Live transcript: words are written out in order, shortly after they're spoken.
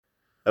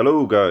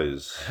Hello,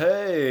 guys.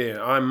 Hey,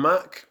 I'm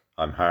Mac,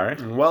 I'm Harry.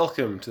 and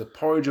welcome to the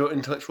Porridge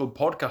Intellectual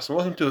Podcast, and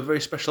welcome to a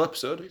very special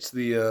episode. It's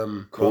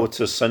the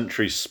Quarter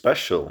century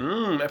special.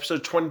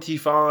 episode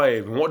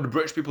 25. And what do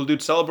British people do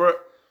to celebrate?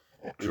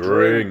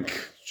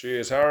 Drink.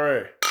 Cheers,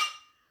 Harry.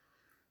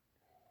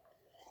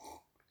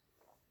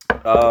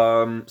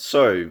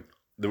 So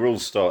the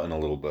rules start in a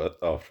little bit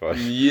after I.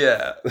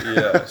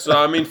 Yeah. So,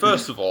 I mean,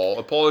 first of all,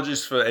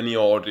 apologies for any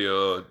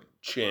audio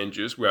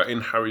changes. We are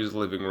in Harry's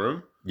living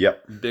room.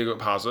 Yep. Big up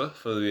Hazza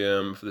for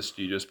the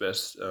studio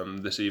space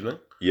this evening.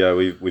 Yeah,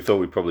 we thought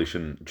we probably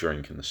shouldn't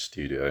drink in the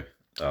studio.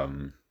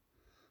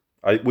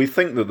 We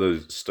think that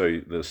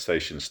the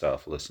station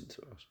staff listen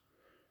to us.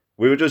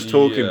 We were just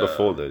talking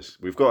before this.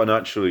 We've got an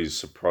actually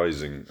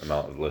surprising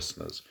amount of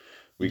listeners.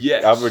 We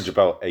average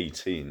about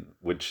 18,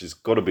 which has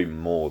got to be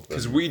more than...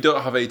 Because we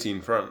don't have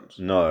 18 friends.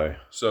 No.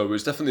 So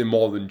it's definitely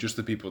more than just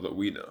the people that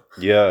we know.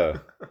 Yeah.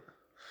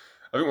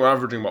 I think we're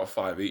averaging about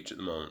 5 each at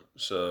the moment.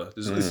 So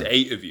there's at least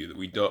 8 of you that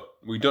we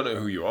don't know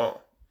who you are.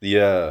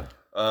 Yeah.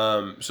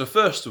 So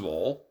first of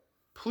all,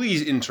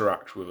 please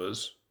interact with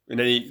us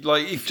in any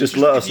Just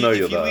let us know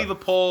you're there. If you leave a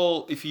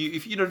poll, if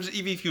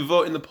you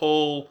vote in the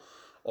poll,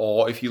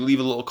 or if you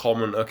leave a little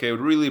comment, okay, we'd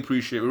really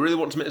appreciate. We really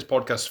want to make this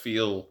podcast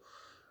feel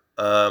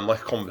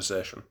like a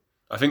conversation.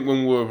 I think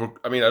when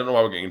I don't know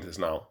why we're getting into this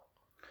now.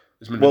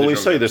 Well, we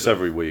say this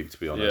every week, to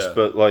be honest,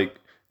 but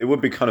it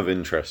would be kind of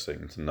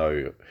interesting to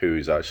know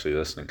who's actually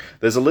listening.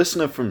 There's a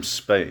listener from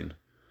Spain.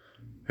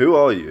 Who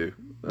are you?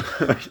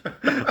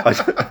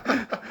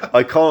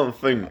 I can't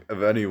think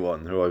of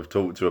anyone who I've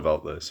talked to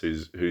about this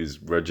who's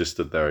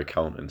registered their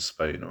account in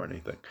Spain or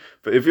anything.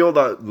 But if you're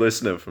that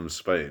listener from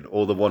Spain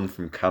or the one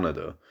from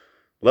Canada,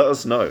 let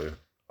us know.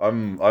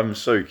 I'm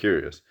so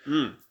curious.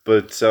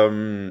 But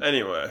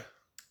anyway,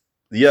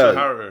 yeah. So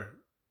Harry,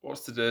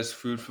 what's today's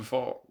food for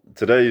thought?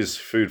 Today's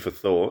food for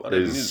thought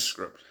is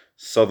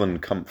Southern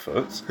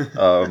Comfort.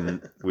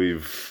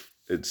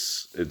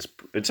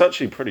 It's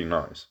actually pretty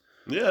nice.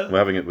 Yeah, we're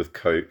having it with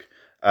Coke,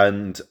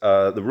 and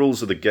the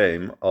rules of the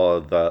game are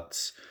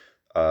that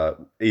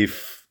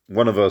if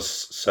one of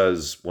us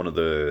says one of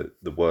the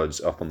words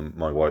up on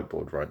my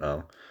whiteboard right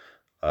now.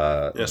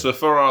 So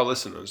for our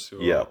listeners,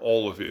 who are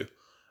all of you,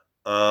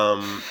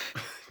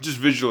 just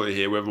visually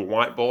here, we have a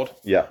whiteboard.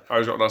 Yeah.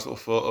 Harry's got a nice little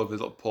photo of his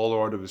little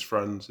Polaroid of his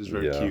friends. He's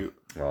very cute.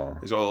 Oh.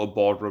 He's got a little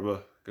board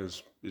rubber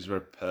because he's very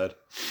prepared.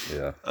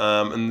 Yeah.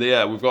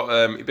 We've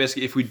got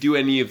basically if we do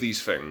any of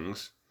these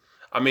things,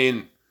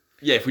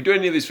 if we do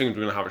any of these things,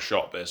 we're gonna have a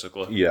shot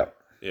basically. Yeah.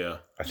 Yeah.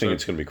 I think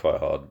it's gonna be quite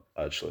hard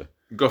actually.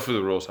 Go for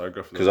the rules, Harry.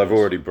 Go for the rules. Because I've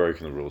already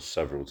broken the rules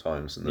several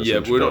times in this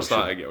introduction. We're not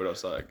starting yet.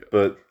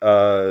 But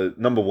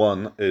number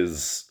one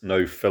is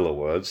no filler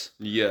words.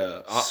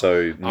 Yeah. Our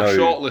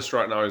short list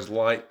right now is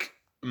like,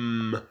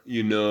 and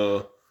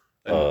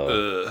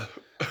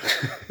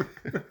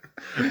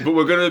But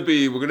we're gonna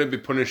be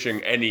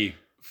punishing any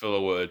filler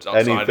words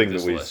outside of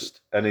this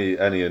list. Any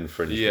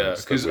infringements. Yeah,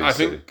 because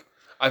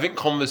I think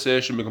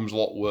conversation becomes a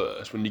lot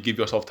worse when you give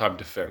yourself time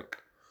to think.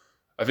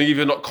 I think if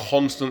you're not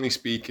constantly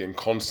speaking,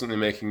 constantly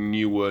making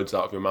new words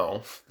out of your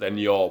mouth, then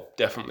you're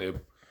definitely a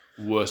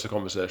worse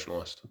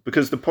conversationalist.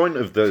 Because the point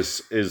of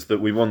this is that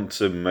we want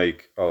to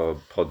make our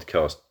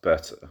podcast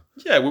better.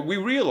 Yeah, we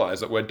realise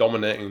that we're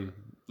dominating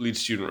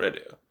Leeds Student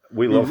Radio.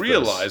 We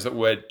realise that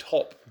we're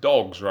top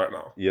dogs right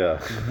now.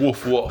 Yeah.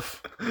 Woof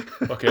woof.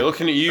 Okay,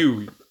 looking at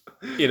you,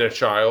 inner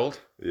child.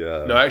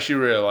 Yeah. No, I actually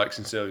really like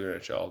Sincerely Inner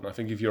Child. And I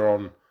think if you're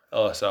on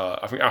LSR,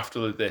 I think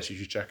after this you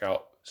should check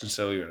out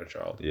Sincerely Inner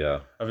Child. Yeah.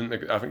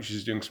 I think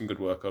she's doing some good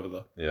work over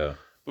there. Yeah.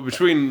 But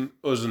between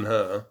us and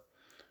her,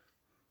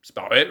 it's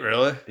about it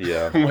really.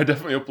 Yeah. We're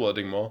definitely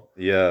uploading more.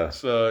 Yeah.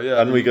 So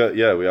yeah. And we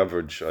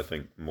average I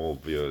think more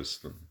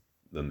viewers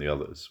than the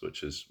others,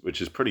 which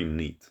is pretty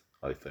neat,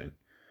 I think.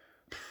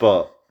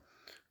 But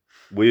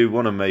we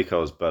want to make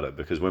ours better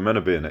because we're meant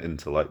to be an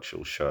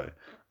intellectual show,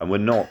 and we're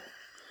not.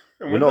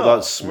 We're not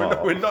that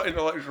smart. We're not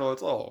intellectual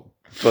at all.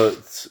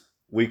 But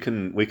we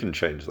can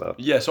change that.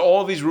 Yeah. So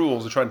all these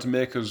rules are trying to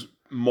make us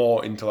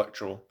more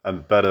intellectual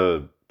and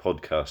better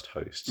podcast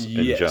hosts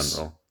in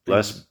general,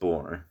 less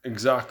boring.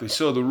 Exactly.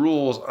 So the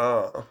rules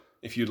are,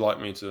 if you'd like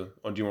me to,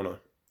 or do you want to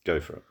go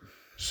for it?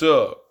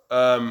 So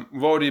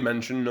we've already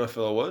mentioned no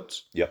filler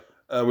words. Yeah.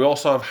 We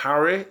also have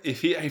Harry.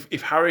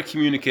 If Harry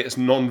communicates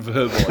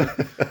non-verbally,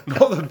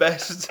 not the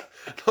best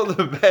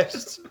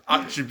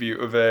attribute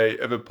of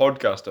a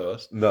podcast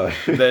host. No.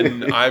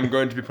 Then I'm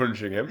going to be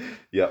punishing him.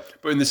 Yeah.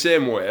 But in the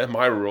same way,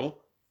 my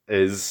rule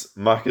is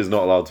Mac is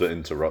not allowed to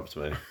interrupt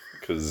me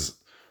because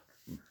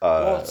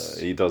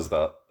he does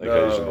that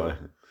occasionally.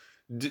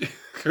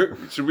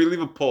 Should we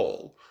leave a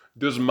poll?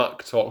 Does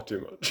Mac talk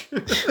too much?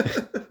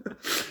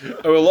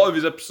 A lot of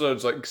his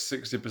episodes, like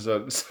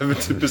 60%,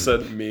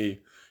 70%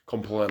 me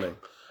complaining.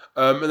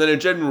 And then a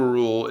general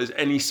rule is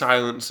any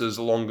silences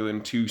longer than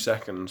 2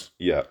 seconds.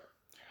 Yeah.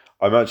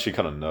 I'm actually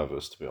kind of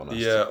nervous, to be honest.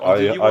 Yeah.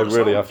 I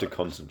really have to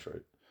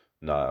concentrate.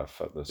 Nah,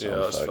 fuck this. Yeah,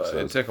 that's fair.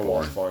 It'd take a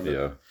while to find it.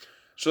 Yeah.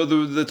 So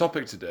the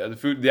topic today,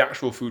 the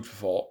actual food for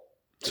thought,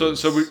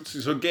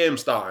 So game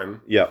starting.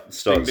 Yeah,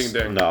 starts ding,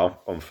 ding. now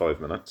on 5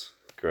 minutes.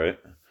 Great.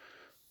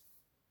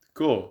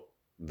 Cool.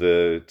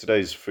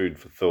 Today's food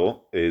for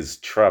thought is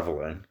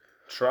traveling.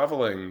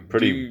 Traveling.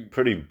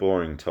 Pretty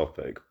boring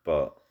topic,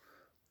 but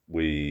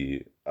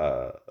we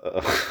That's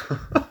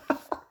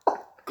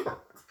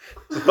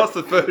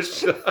the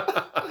first shot.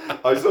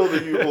 I saw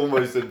that you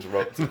almost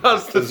interrupted.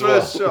 That's the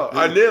first shot.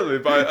 I nearly,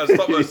 but I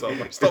stopped myself.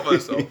 That's the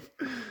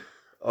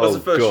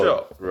first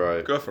shot.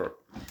 Right. Go for it.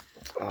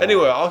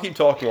 Anyway, I'll keep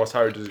talking whilst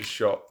Harry does his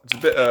shot. It's a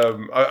bit.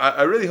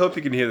 I really hope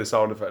you can hear the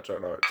sound effect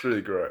right now. It's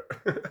really great.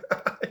 You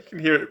can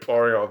hear it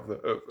pouring out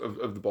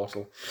of the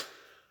bottle.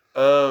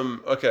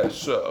 Okay,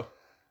 so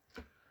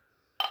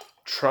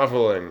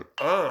traveling.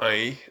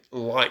 I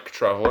like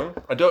traveling.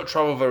 I don't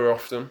travel very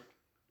often.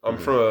 I'm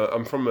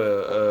from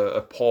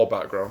a poor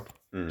background,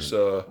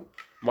 so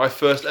my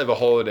first ever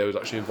holiday was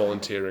actually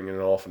volunteering in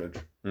an orphanage.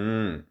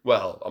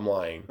 Well, I'm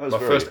lying. My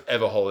first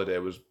ever holiday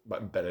was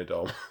back in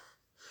Benidorm.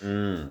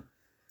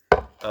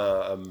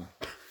 Okay,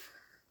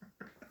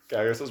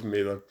 I guess that's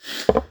me then.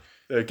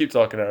 Yeah, keep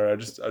talking, Harry. I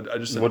just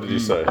said. What did you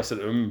say? I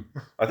said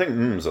I think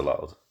 "m's"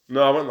 allowed.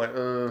 No, I went like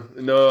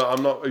no,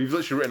 I'm not. You've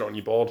literally written it on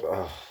your board.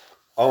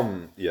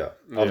 Yeah.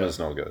 Is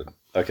not good.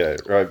 Okay,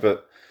 right,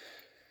 but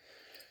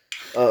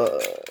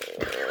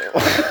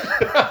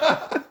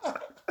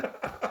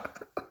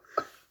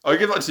I'll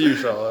give that to you,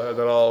 Charlotte, and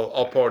then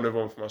I'll pour another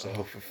one for myself.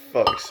 Oh, for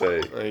fuck's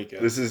sake! There you go.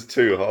 This is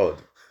too hard.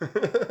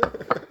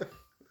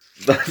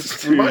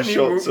 That's two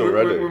shots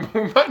already.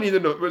 We might need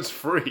another. It's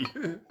free.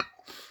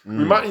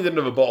 We might need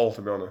another bottle,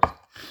 to be honest.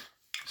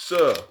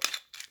 So,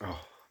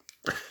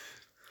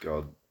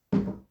 God,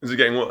 is it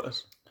getting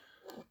worse?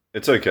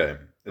 it's okay.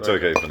 It's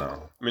okay for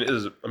now. I mean, it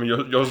is. I mean,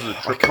 yours is a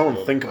triple. I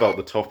can't think about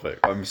the topic.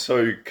 I'm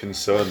so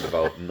concerned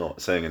about not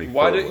saying any.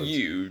 Why don't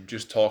you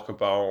just talk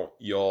about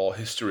your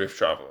history of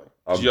traveling?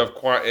 Because you have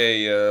quite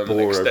a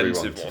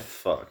extensive one. To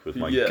fuck with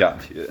my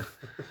gap year.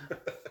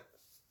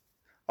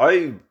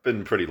 I've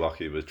been pretty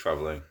lucky with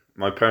traveling.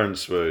 My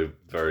parents were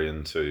very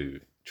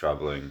into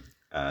traveling,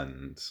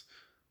 and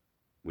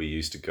we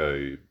used to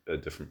go a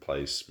different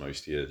place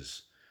most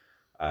years,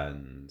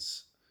 and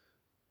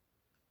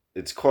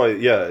it's quite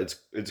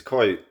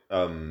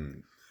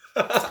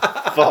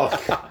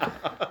fuck.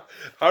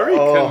 Harry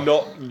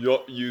cannot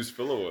not use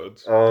filler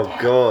words. Oh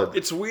God.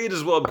 It's weird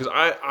as well because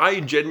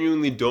I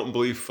genuinely don't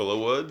believe filler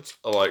words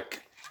are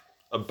like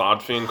a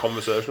bad thing in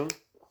conversation.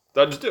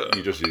 Did I just do it?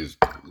 You just use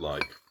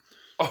like.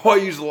 Oh, I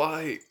use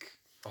like.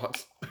 Do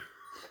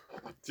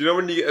you know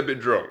when you get a bit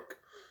drunk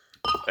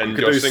and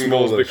your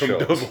singles become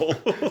double?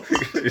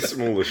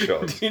 Smaller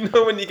shots. Do you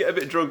know when you get a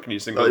bit drunk and your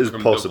singles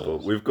become double? That is possible.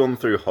 Doubles? We've gone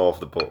through half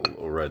the bottle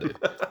already,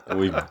 and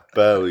we've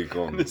barely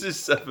gone. This is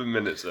 7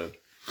 minutes in.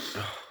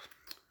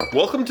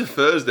 Welcome to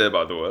Thursday,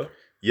 by the way.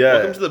 Yeah.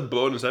 Welcome to the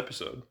bonus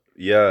episode.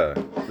 Yeah,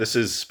 this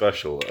is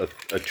special.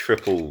 A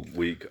triple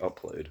week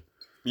upload.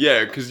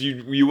 Yeah, because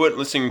you weren't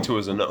listening to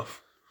us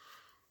enough.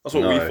 That's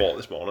what we thought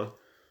this morning.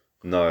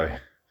 No.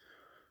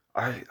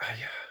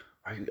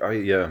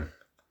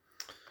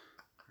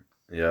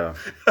 Yeah.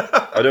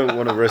 I don't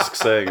want to risk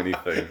saying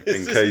anything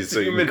in case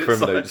it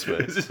incriminates me.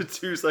 Is this a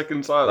 2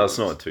 second silence? That's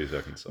not a 2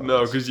 second silence.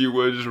 No, because you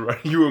were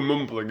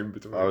mumbling in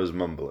between. I was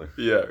mumbling.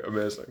 Yeah,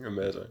 amazing.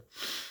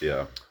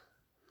 Yeah.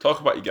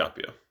 Talk about your gap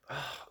year.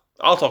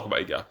 I'll talk about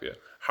your gap year.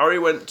 Harry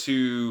went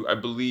to, I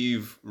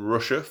believe,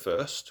 Russia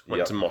first.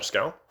 Went to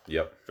Moscow.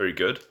 Yep. Very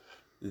good.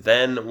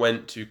 Then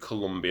went to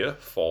Colombia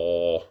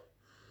for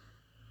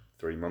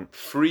 3 months.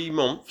 3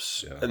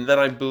 months. Yeah. And then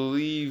I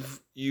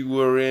believe you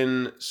were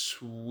in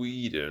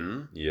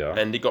Sweden. Yeah.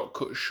 And it got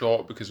cut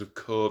short because of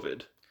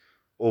COVID.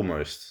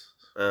 Almost.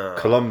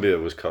 Colombia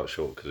was cut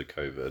short because of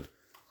COVID.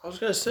 I was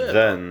going to say.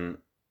 Then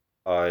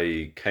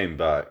I came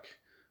back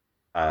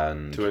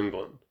and... To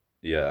England.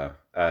 Yeah.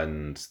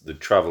 And the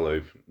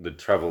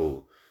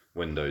travel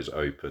windows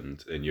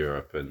opened in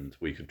Europe and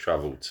we could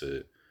travel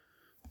to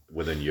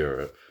within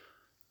Europe.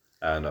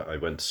 And I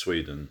went to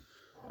Sweden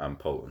and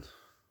Poland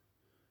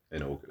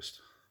in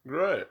August.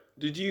 Right.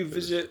 Did you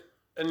visit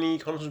any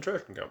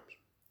concentration camps?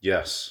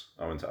 Yes,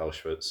 I went to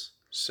Auschwitz.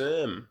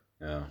 Same.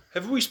 Yeah.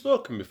 Have we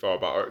spoken before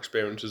about our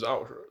experiences at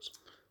Auschwitz?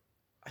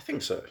 I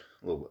think so,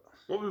 a little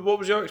bit. What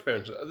was your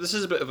experience? This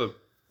is a bit of a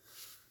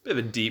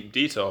deep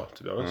detour,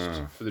 to be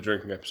honest, for the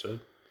drinking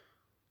episode.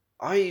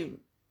 I'm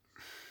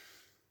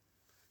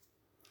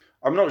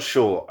not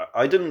sure.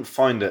 I didn't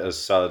find it as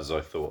sad as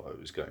I thought I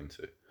was going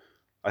to.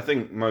 I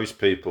think most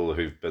people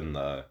who've been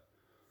there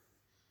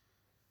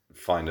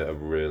find it a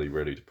really,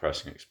 really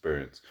depressing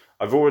experience.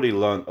 I've already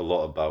learnt a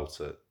lot about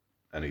it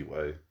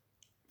anyway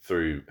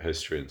through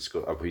history in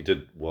school. We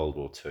did World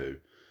War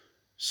II,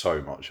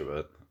 so much of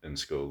it in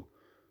school.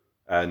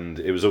 And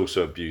it was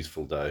also a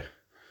beautiful day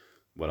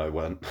when I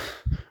went,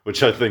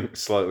 which I think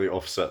slightly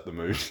offset the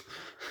mood.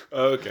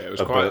 Okay, it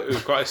was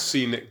quite a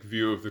scenic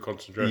view of the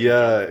concentration.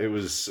 Yeah, it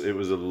was a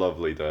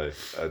lovely day,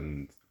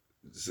 and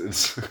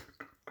it's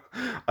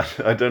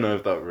I don't know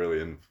if that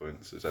really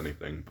influences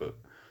anything, but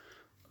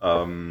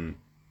I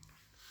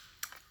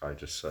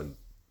just said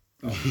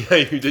Yeah,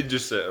 you did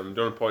just say them.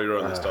 Do you want to pour your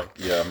own this time?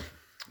 Yeah.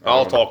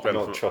 I'll talk then.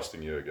 I'm not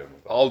trusting you again.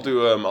 With that.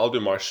 I'll do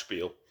my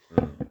spiel.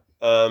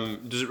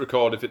 Does it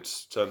record if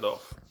it's turned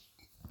off?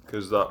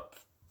 Because that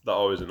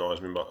always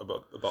annoys me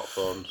about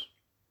phones.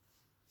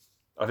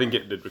 I think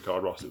it did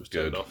record whilst it was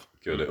turned off.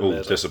 Good. It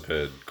all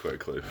disappeared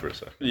quickly for a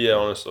second. Yeah,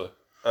 honestly.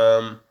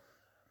 I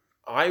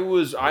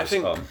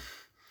think. Oh,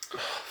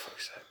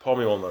 fuck's sake. Pour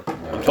me one then.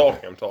 I'm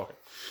talking.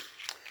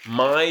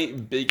 My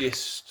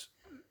biggest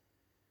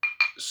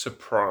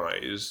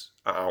surprise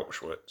at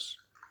Auschwitz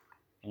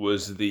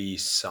was the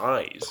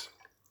size.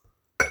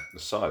 The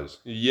size?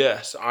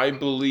 Yes, I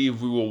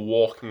believe we were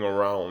walking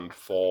around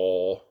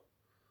for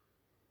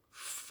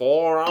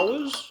 4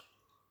 hours.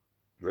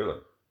 Really?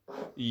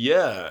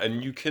 Yeah,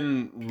 and you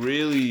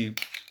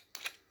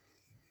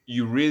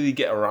really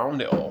get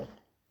around it all,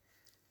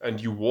 and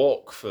you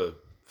walk for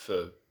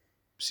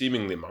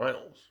seemingly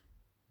miles.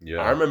 Yeah,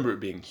 I remember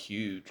it being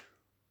huge.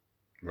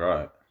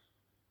 Right.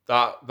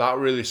 That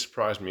really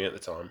surprised me at the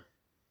time.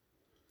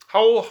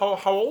 How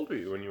old were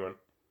you when you went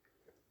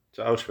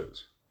to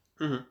Auschwitz?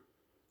 Mm-hmm.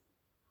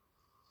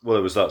 Well,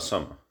 it was that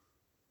summer.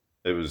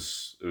 It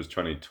was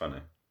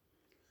 2020.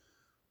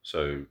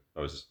 So I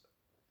was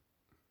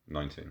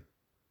 19.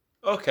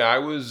 Okay, I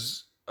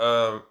was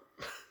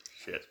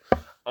shit.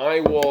 I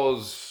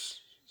was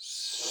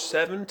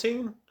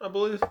 17, I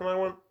believe, when I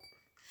went.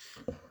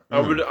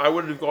 I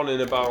would have gone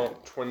in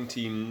about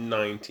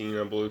 2019,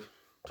 I believe.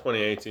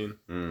 2018.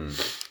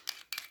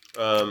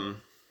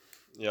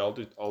 Yeah, I'll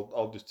do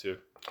 2.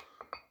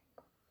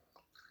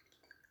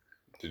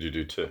 Did you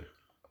do 2?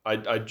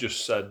 I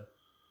just said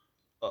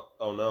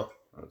oh no.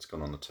 It's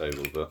gone on the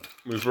table, but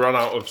We've run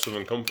out of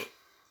Southern Comfort.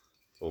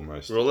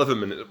 Almost. We're 11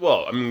 minutes.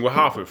 Well, I mean, we're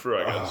halfway through,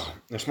 I guess.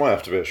 This might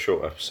have to be a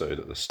short episode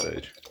at this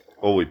stage.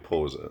 Or we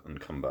pause it and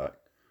come back.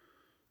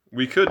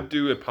 We could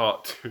do a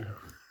part 2.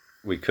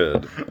 We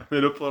could.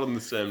 We'd upload on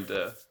the same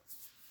day.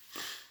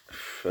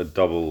 A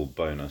double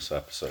bonus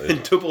episode. A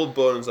double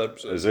bonus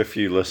episode. As if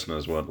you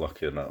listeners weren't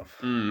lucky enough.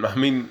 I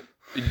mean,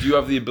 do you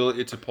have the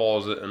ability to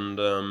pause it and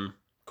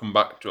come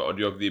back to it, or do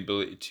you have the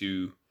ability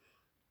to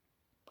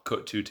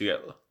cut 2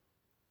 together?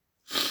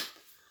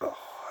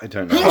 I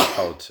don't know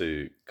how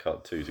to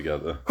cut 2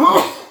 together.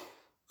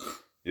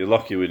 You're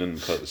lucky we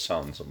didn't put the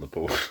sounds on the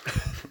board.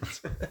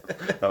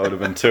 That would have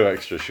been 2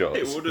 extra shots.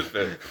 It would have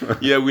been.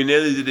 Yeah, we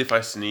nearly did if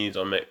I sneeze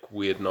or make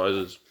weird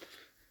noises.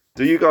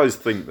 Do you guys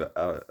think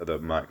that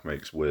Mac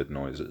makes weird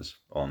noises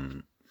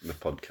on the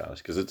podcast?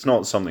 Because it's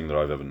not something that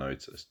I've ever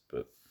noticed,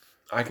 but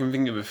I can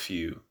think of a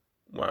few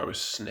where I was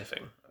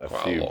sniffing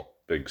quite a lot.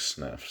 Big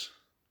sniffs.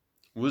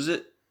 Was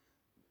it?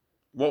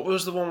 What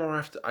was the one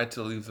where I had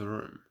to leave the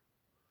room?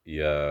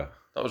 Yeah.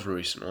 That was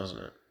recent,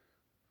 wasn't it?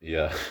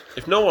 Yeah.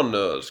 If no one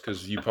knows,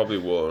 because you probably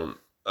won't,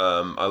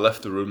 I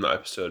left the room that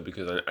episode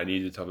because I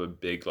needed to have a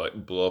big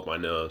blow up my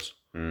nose.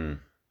 And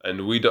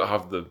we don't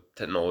have the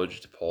technology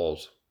to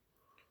pause.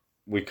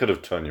 We could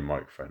have turned your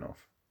microphone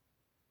off.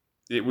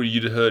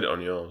 You'd have heard it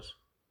on yours.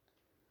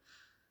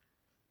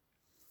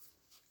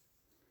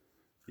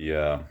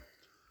 Yeah.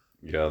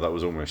 Yeah, that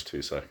was almost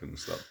 2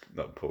 seconds,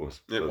 that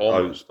pause. That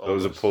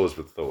was a pause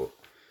with thought.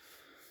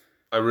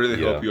 I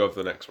really hope you have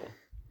the next one.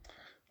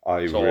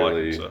 I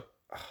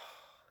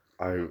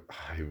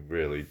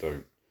really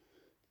don't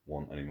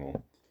want any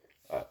more.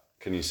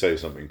 Can you say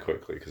something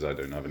quickly? Because I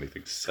don't have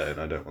anything to say and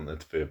I don't want there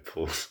to be a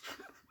pause.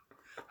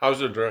 How's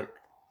the drink?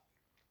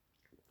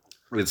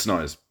 It's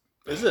nice.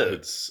 Is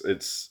it?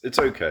 It's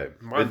okay.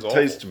 Mine's it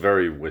tastes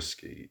very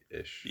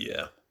whiskey-ish.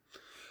 Yeah.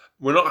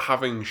 We're not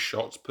having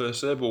shots per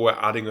se, but we're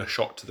adding a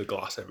shot to the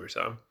glass every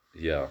time.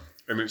 Yeah.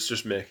 And it's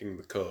just making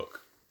the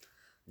Coke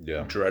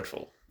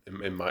dreadful,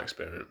 in my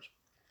experience.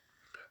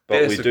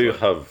 But we do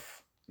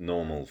have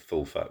normal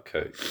full-fat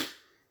Coke.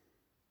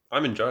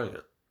 I'm enjoying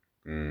it.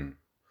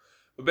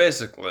 But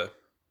basically,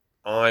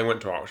 I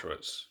went to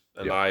Auschwitz,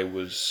 and I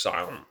was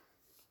silent.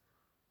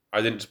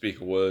 I didn't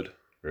speak a word.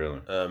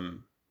 Really?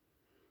 The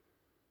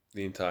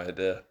entire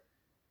day.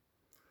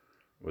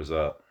 Was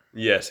that?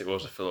 Yes, it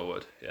was a filler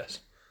word, yes.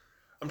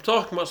 I'm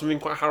talking about something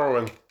quite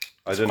harrowing.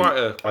 It's quite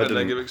a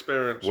negative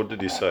experience. What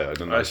did you say? I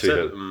didn't actually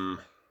hear.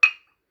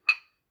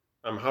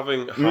 I'm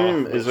having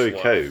half is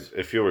okay left.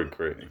 If you're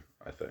agreeing,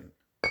 I think.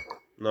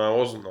 No, I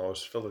wasn't. I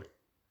was filling.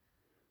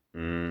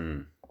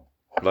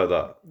 Like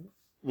that.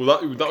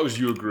 Well, that was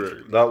you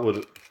agreeing. That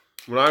would.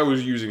 When I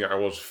was using it, I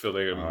was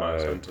filling in my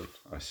sentence.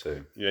 I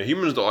see. Yeah,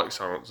 humans don't like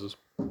silences.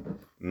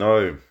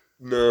 No.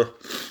 No.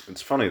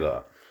 It's funny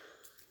that.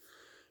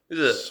 Is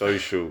it?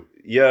 Social.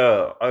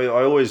 Yeah, I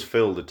always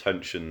feel the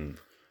tension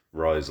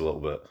rise a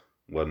little bit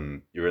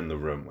when you're in the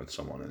room with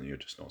someone and you're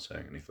just not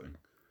saying anything.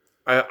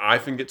 I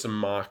think it's a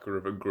marker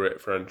of a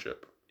great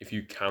friendship if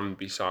you can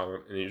be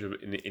silent in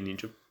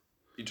each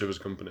other's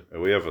company. Are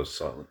we ever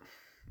silent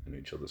in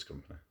each other's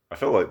company? I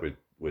feel like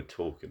we're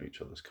talking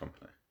each other's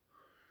company.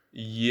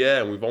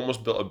 Yeah, we've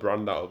almost built a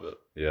brand out of it.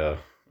 Yeah.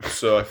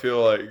 So I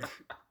feel like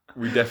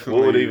we definitely...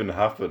 What would even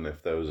happen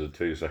if there was a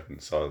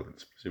 2-second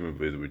silence?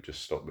 Presumably we'd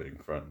just stop being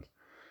friends.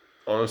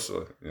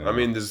 Honestly, Yeah. I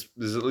mean, there's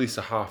at least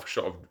a half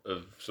shot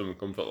of Southern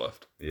Comfort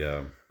left.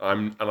 Yeah.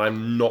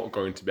 I'm not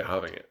going to be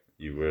having it.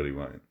 You really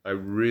won't. I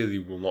really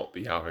will not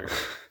be having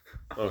it.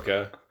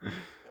 Okay.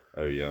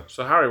 Oh yeah.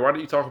 So Harry, why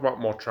don't you talk about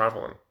more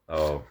traveling?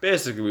 Oh.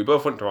 Basically, we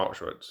both went to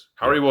Auschwitz.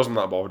 Harry wasn't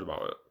that bothered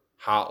about it.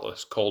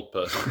 Heartless, cold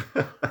person.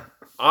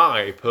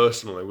 I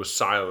personally was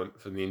silent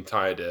for the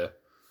entire day.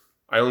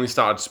 I only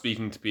started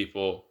speaking to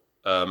people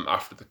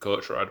after the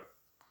coach ride.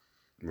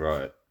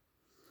 Right.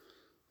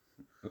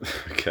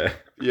 Okay.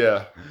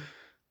 Yeah.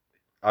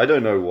 I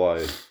don't know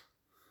why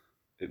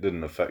it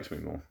didn't affect me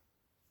more.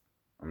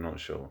 I'm not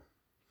sure.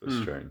 It's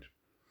strange.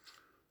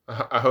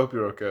 I hope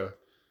you're okay.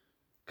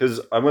 Because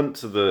I went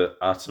to the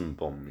atom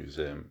bomb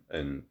museum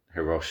in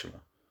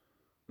Hiroshima.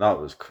 That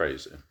was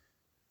crazy.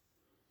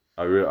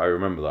 I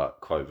remember that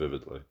quite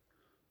vividly.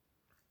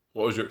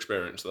 What was your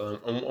experience there?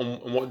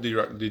 And what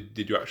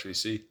did you actually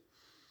see?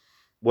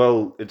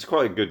 Well, it's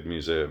quite a good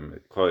museum.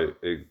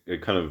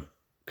 It kind of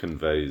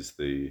conveys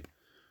the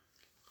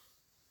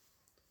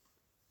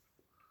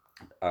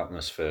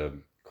atmosphere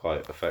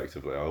quite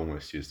effectively. I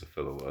almost used a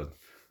filler word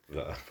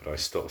there, but I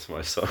stopped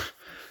myself.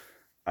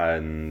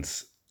 And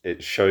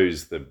it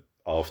shows the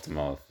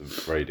aftermath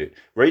of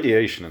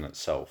radiation in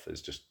itself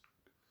is just.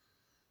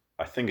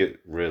 I think it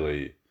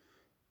really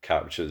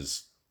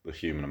captures the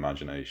human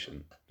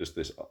imagination. Just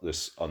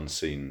this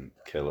unseen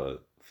killer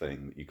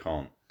thing that you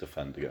can't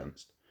defend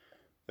against.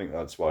 I think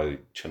that's why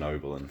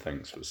Chernobyl and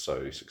things was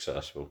so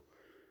successful.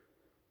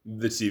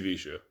 The TV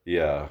show.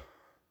 Yeah.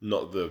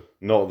 Not the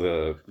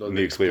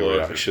nuclear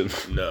reaction.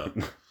 No.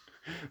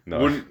 No.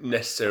 Wouldn't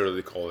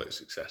necessarily call it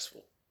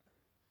successful.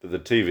 But the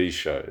TV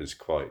show is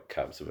quite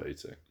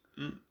captivating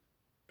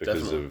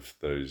because Definitely. of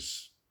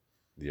those,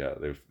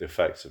 the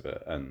effects of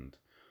it and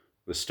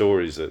the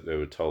stories that they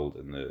were told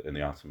in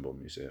the atom bomb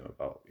museum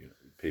about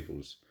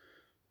people's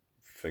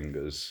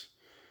fingers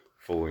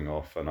falling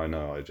off. And I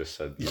know I just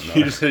said You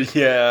just said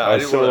yeah. I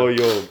saw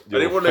your I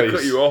didn't want to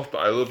cut you off, but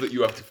I love that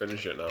you have to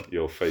finish it now.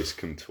 Your face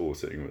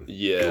contorting with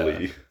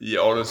glee. Yeah,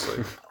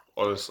 honestly.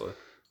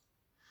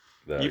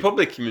 There. You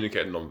probably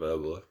communicated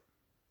non-verbally.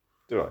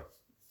 Do I?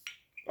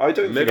 I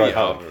don't maybe think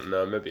I you haven't.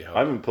 No, maybe you haven't. I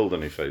haven't pulled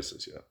any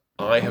faces yet.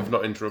 I have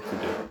not interrupted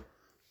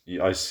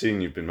you. I've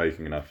seen you've been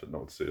making an effort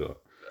not to do that.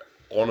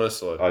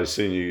 Honestly. I've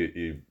seen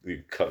you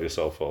cut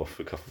yourself off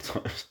a couple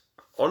of times.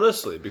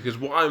 Honestly, because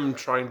what I'm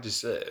trying to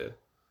say...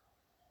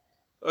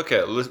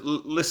 Okay,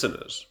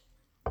 listeners,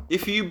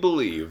 if you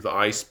believe that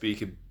I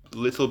speak a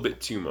little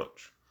bit too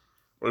much,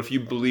 or if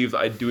you believe that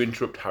I do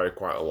interrupt Harry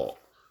quite a lot,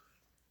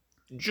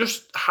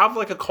 just have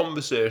like a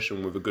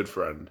conversation with a good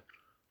friend,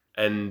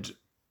 and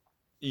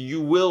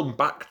you will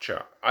back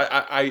chat.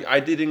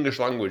 I did English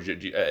language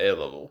at A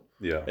level.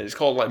 Yeah. And it's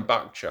called like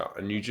back chat,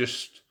 and you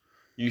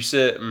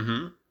say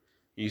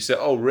you say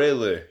oh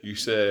really, you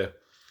say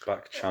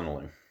back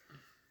channeling.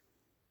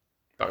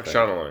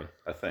 Channeling.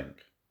 I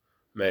think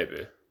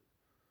Maybe.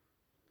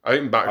 I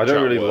think back chat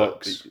don't really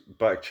works. like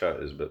back chat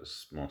is a bit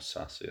more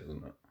sassy,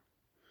 isn't it?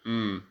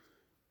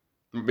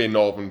 Be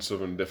northern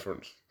southern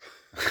difference.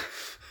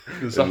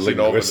 Sassy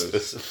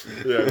northerners.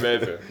 Yeah,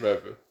 maybe.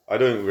 I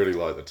don't really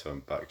like the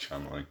term back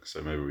channeling,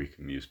 so maybe we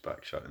can use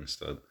back chat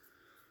instead.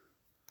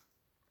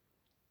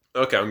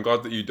 Okay, I'm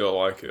glad that you don't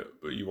like it,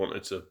 but you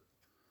wanted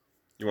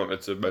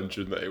to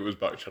mention that it was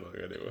back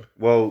channeling anyway.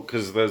 Well,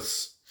 because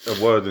there's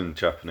a word in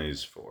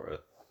Japanese for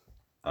it.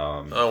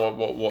 What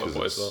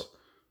is that?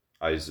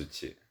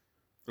 Aizuchi.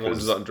 What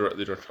does that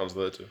directly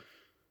translate to?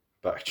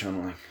 Back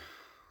channeling.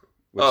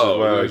 Which is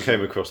where I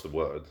came across the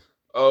word.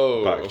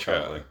 Back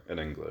channeling in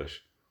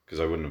English,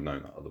 because I wouldn't have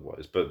known that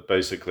otherwise. But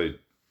basically,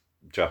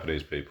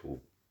 Japanese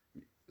people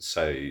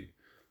say,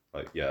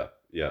 like, yeah,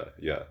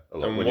 a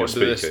lot when you're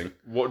speaking.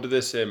 What do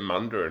they say in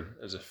Mandarin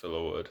as a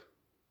filler word?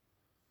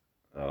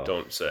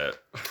 Don't say it.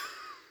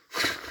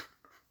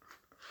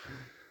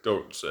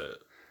 Don't say it.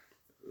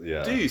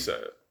 Yeah. Do you say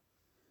it?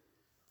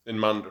 In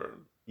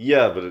Mandarin?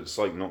 Yeah, but it's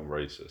like not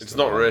racist. It's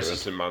not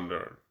racist in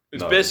Mandarin.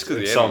 It's basically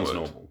it the sounds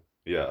N-word. normal.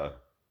 Yeah.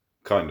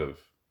 Kind of.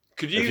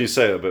 If you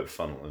say it a bit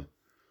funnily.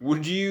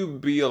 Would you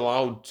be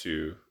allowed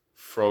to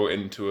throw it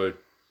into a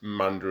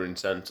Mandarin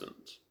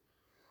sentence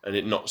and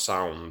it not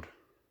sound?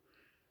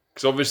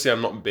 Because obviously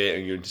I'm not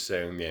baiting you into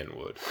saying the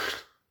N-word.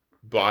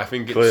 But I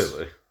think it's...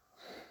 Clearly.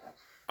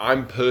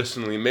 I'm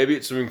personally... Maybe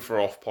it's something for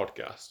off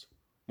podcast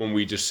when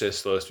we just say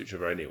slurs to each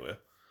other anyway.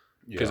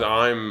 Because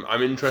I'm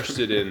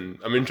interested in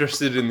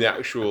the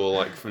actual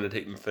like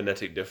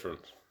phonetic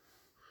difference.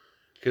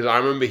 Because I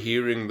remember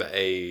hearing that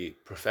a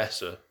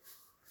professor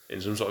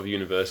in some sort of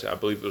university, I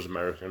believe it was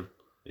American,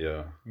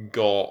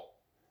 got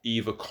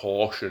either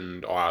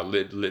cautioned or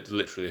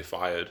literally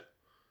fired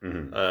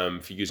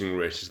for using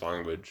racist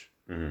language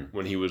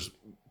when he was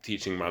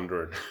teaching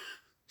Mandarin.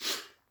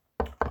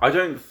 I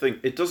don't think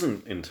it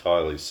doesn't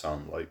entirely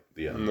sound like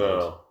the N-word.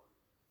 No,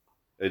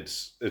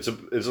 it's a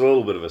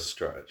little bit of a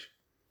stretch,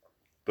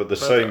 but the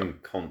same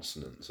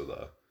consonants are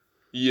there.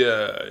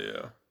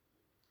 Yeah.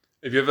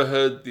 Have you ever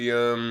heard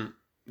the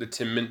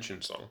Tim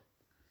Minchin song?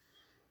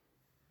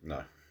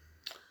 No.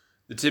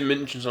 The Tim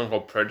Minchin song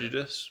called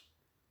Prejudice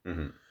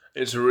Mm-hmm.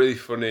 It's a really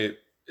funny.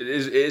 It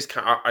is.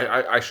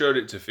 I showed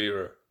it to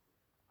Fira,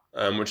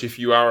 which if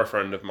you are a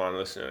friend of mine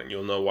listening,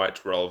 you'll know why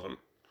it's relevant.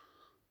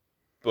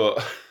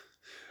 But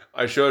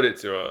I showed it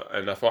to her,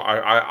 and I thought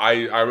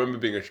I remember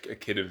being a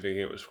kid and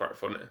thinking it was quite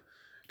funny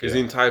because the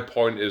entire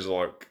point is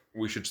like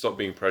we should stop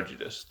being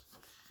prejudiced.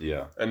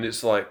 Yeah. And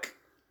it's like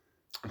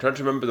I'm trying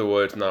to remember the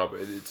words now, but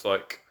it's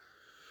like,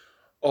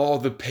 oh,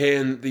 the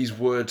pain these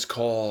words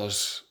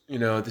cause. You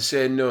know, they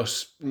say no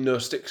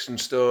sticks and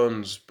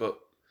stones, but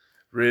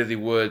really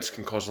words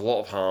can cause a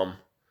lot of harm.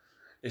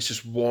 It's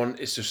just one.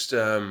 It's just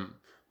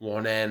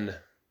one N,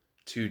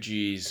 two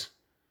G's,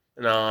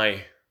 an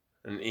I,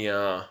 an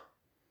ER.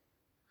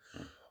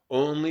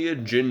 Only a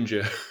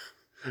ginger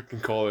can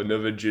call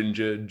another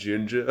ginger, and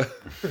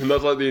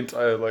that's like the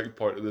entire like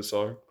point of the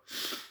song.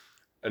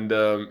 And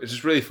it's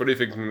just really funny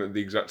thinking that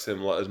the exact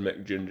same letters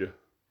make ginger.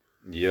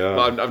 Yeah.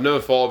 But I've never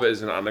thought of it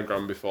as an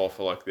anagram before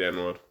for like the N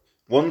word.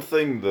 One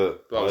thing that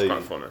was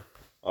quite funny.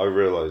 I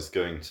realised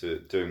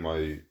doing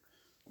my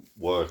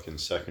work in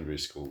secondary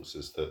schools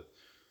is that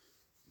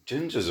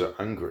gingers are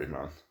angry,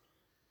 man.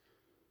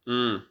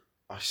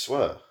 I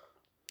swear.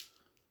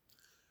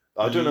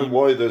 I don't know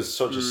why there's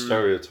such a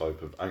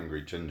stereotype of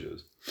angry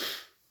gingers.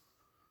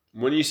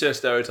 When you say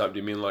stereotype, do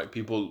you mean like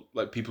people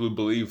who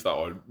believe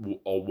that,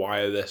 or why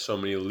are there so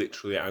many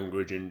literally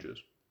angry gingers?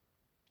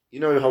 You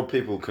know how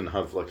people can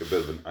have like a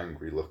bit of an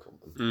angry look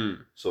on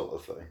them, sort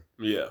of thing.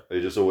 Yeah, they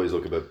just always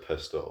look a bit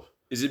pissed off.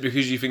 Is it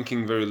because you're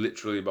thinking very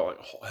literally about like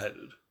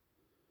hot-headed?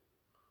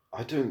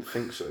 I don't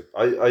think so.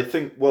 I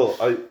think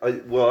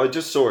I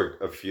just saw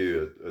a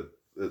few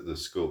at the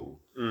school.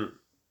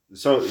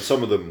 So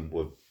some of them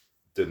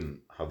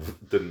didn't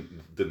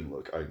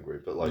look angry,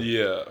 but like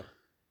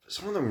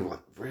some of them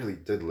like really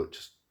did look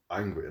just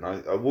angry. And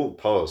I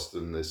walked past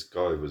and this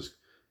guy was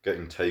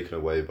getting taken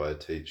away by a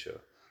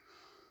teacher.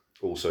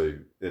 Also,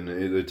 and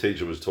the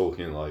teacher was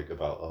talking like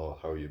about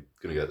how are you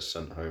gonna get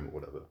sent home or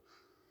whatever.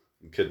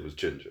 The kid was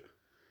ginger,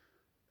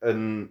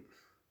 and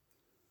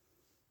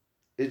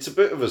it's a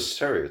bit of a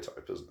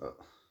stereotype, isn't it?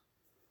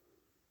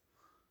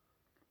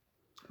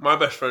 My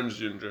best friend's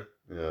ginger.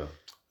 Yeah.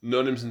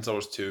 Known him since I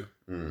was 2.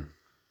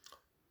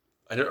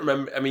 I don't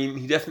remember. I mean,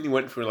 he definitely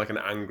went through like an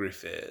angry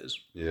phase.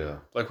 Yeah.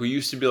 Like we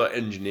used to be like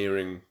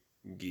engineering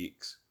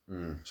geeks,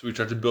 so we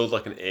tried to build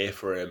like an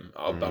A-frame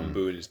out of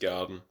bamboo in his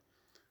garden,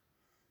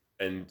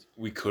 and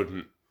we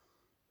couldn't.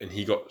 And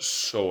he got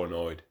so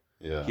annoyed.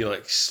 Yeah. He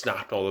like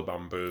snapped all the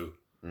bamboo,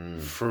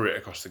 threw it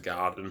across the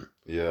garden.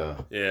 Yeah.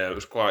 Yeah, it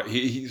was quite.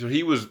 So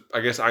he was, I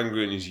guess,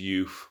 angry in his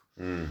youth.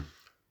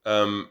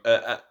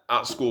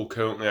 At school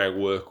currently, I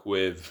work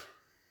with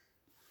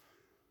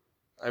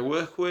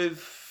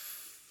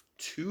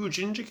 2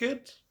 ginger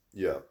kids.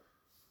 Yeah.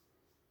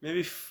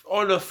 Maybe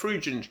 3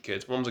 ginger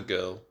kids. One's a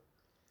girl.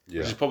 Yeah.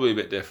 Which is probably a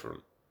bit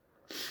different.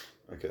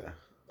 Okay.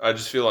 I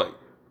just feel like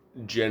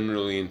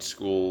generally in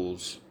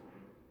schools,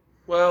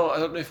 well, I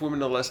don't know if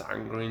women are less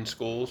angry in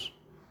schools,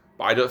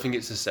 but I don't think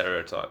it's a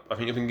stereotype. I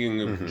think you're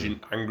thinking of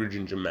angry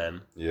ginger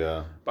men.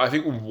 Yeah. But I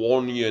think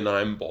one year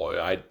 9 boy,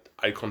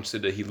 I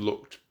consider he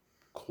looked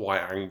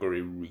quite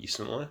angry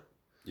recently.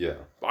 Yeah.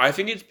 But I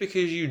think it's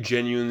because you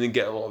genuinely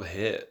get a lot of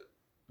hate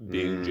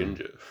being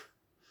ginger.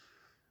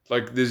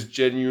 Like there's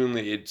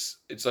genuinely, it's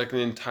like an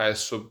entire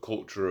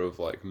subculture of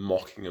like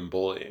mocking and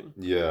bullying.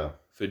 Yeah.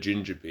 For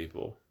ginger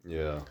people.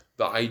 Yeah.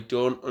 That I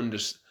don't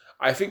understand.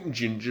 I think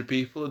ginger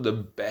people are the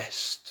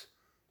best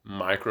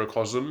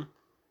microcosm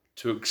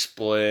to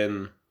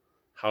explain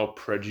how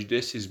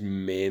prejudice is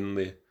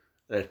mainly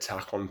an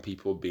attack on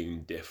people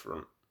being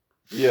different.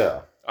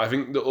 Yeah. I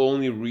think the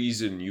only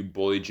reason you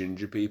bully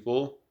ginger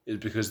people is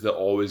because they're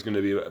always going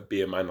to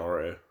be a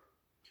minority.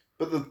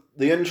 But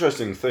the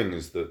interesting thing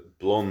is that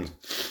blonde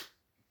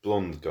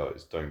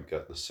guys don't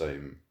get the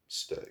same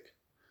stick.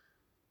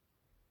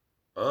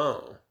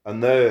 Oh.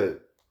 And they're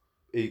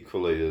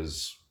equally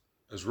as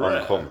rare.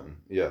 Uncommon.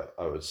 Yeah,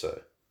 I would say.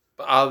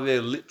 But are they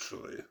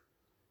literally?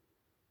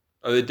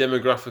 Are they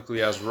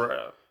demographically as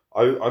rare?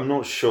 I'm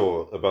not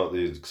sure about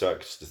the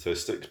exact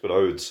statistics, but I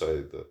would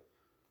say that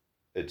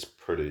it's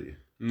pretty...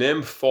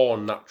 Name 4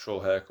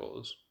 natural hair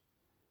colours.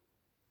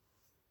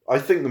 I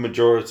think the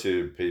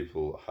majority of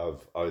people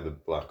have either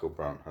black or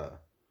brown hair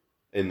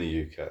in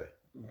the UK.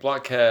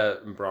 Black hair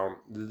and brown,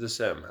 they're the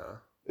same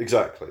hair.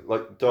 Exactly,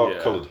 like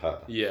dark coloured hair.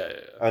 Yeah.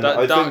 And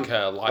dark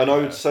hair, light hair. And I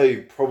would say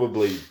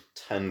probably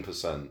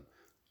 10%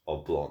 are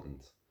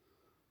blonde.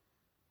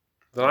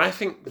 Then I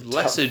think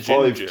less are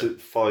ginger.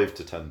 5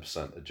 to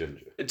 10% are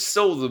ginger. It's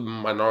still the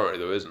minority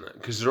though, isn't it?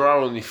 Because there are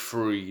only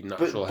 3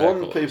 natural hair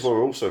blonde colours. people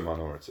are also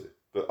minority.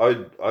 But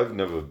I've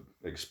never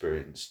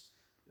experienced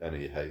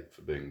any hate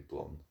for being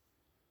blonde.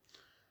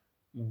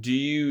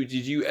 Did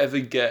you ever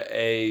get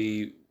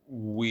a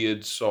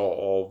weird sort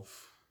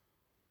of...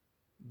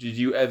 Did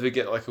you ever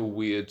get like a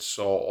weird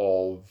sort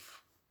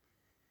of...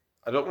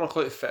 I don't want to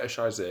call it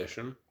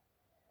fetishization,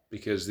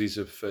 because these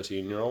are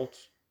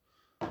 13-year-olds.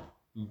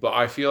 But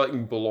I feel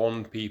like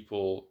blonde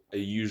people are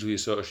usually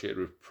associated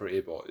with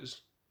pretty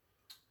boys.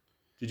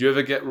 Did you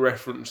ever get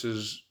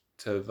references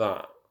to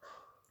that?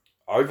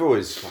 I've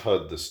always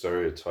heard the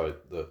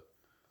stereotype that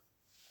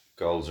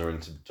girls are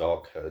into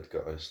dark-haired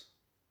guys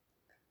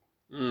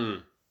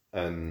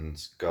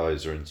and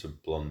guys are into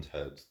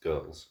blonde-haired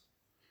girls.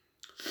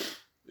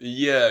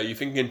 Yeah, you're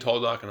thinking tall,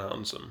 dark, and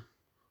handsome,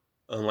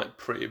 and like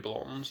pretty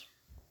blondes.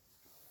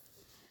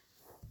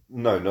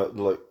 No, not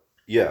like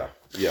yeah.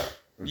 Yeah.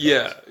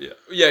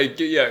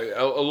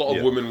 A lot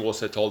of women will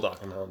say tall,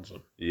 dark, and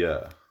handsome.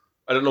 Yeah.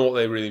 I don't know what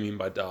they really mean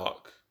by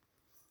dark,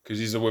 because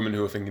these are women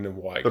who are thinking of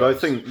white. But guys. I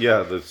think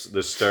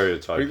the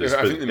stereotype is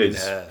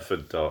for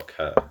dark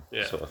hair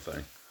sort of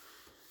thing.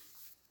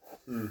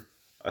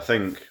 I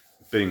think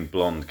being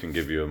blonde can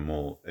give you a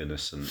more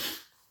innocent.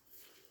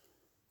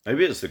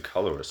 Maybe it's the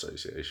color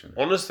association.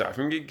 Honestly, I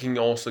think it can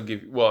also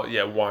give. Well,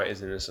 yeah, white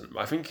is innocent,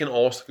 but I think it can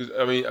also. Cause,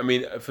 I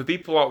mean, for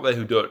people out there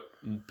who don't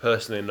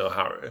personally know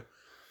Harry,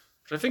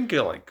 which I think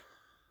are like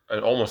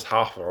almost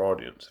half of our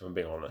audience, if I'm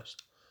being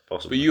honest.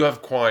 Possibly. But you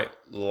have quite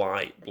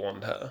light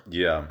blonde hair.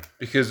 Yeah.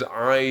 Because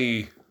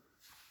I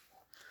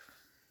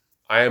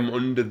am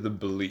under the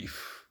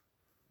belief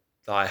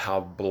that I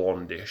have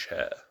blondish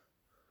hair.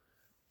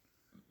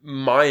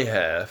 My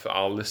hair, for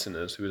our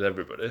listeners, who is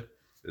everybody,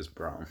 is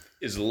brown.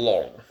 Is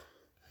long.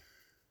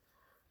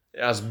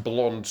 It has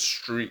blonde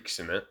streaks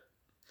in it.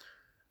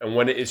 And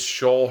when it is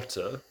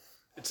shorter,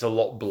 it's a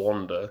lot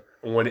blonder.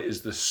 And when it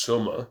is the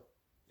summer,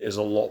 it is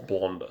a lot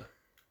blonder.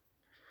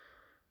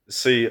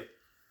 See,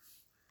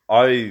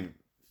 I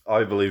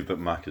believe that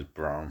Mac is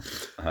brown.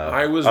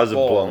 I was as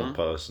born, a blonde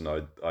person,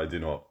 I do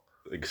not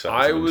accept.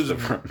 I was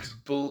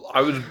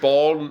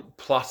born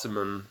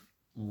platinum,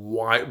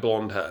 white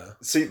blonde hair.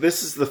 See,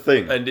 this is the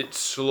thing, and it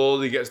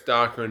slowly gets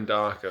darker and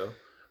darker.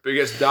 But it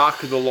gets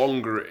darker the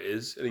longer it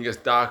is, and it gets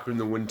darker in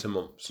the winter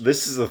months.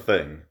 This is the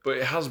thing. But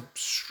it has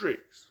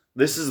streaks.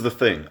 This is the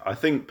thing. I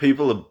think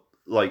people are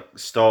like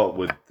start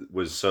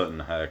with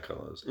certain hair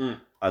colors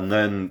and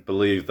then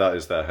believe that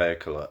is their hair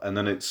color, and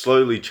then it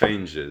slowly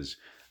changes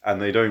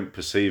and they don't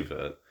perceive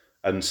it,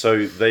 and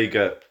so they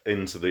get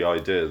into the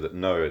idea that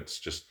no, it's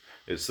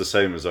the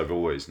same as I've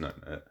always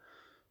known it.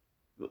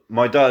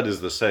 My dad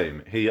is the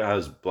same. He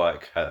has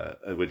black hair,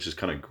 which is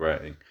kind of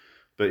grey,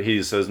 but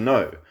he says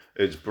no,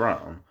 it's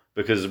brown,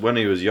 because when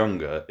he was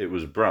younger it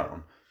was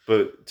brown.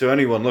 But to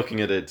anyone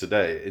looking at it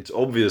today, it's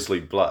obviously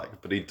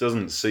black, but he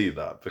doesn't see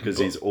that because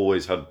he's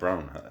always had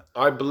brown hair.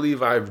 I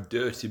believe I have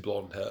dirty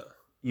blonde hair.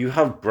 You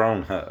have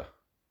brown hair.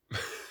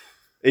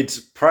 It's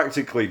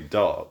practically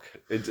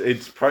dark.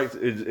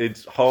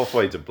 It's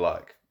halfway to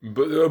black.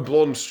 But there are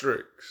blonde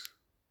streaks.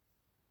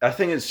 I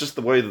think it's just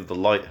the way that the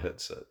light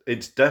hits it.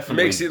 It's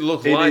definitely... It makes it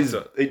look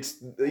lighter.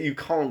 You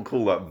can't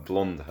call that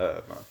blonde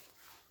hair, man.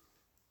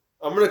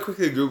 I'm going to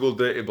quickly Google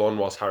dirty blonde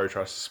whilst Harry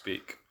tries to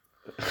speak.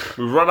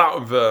 We've run out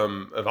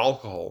of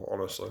alcohol,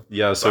 honestly.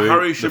 Yeah, so... But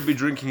Harry should be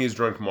drinking his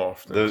drink more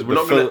often.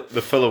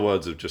 The filler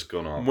words have just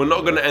gone off. We're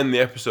not going to end the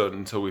episode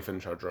until we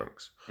finish our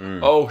drinks.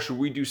 Oh, should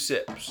we do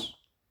sips?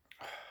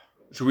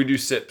 Should we do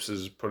sips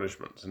as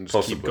punishments and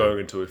just keep going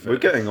until we finish?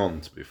 We're getting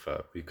on, to be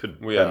fair. We could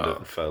end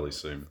it fairly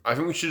soon. I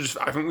think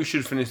we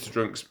should finish the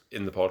drinks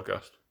in the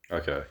podcast.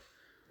 Okay.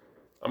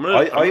 I'm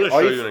gonna show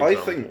you an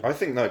example. I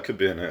think that could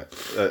be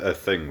a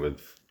thing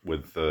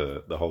with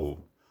the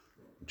whole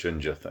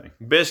ginger thing.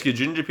 Basically,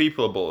 ginger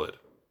people are bullied.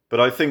 But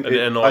I think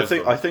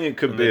it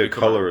could be a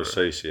color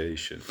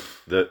association,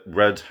 that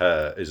red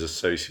hair is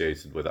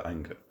associated with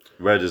anger.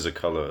 Red as a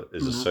color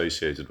is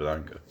associated with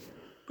anger.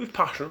 With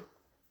passion.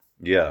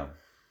 Yeah.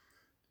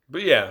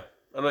 But yeah,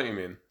 I know what you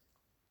mean.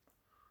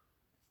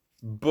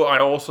 But I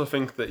also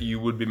think that you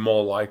would be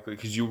more likely,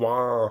 because you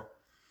are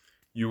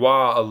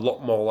a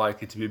lot more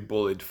likely to be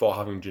bullied for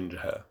having ginger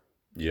hair.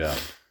 Yeah.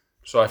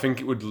 So I think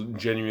it would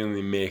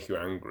genuinely make you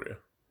angrier.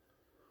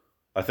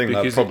 I think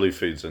that probably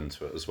feeds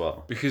into it as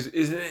well. Because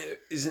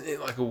isn't it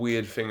like a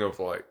weird thing of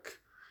like,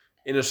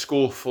 in a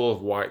school full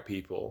of white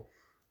people,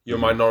 your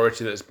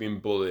minority that's been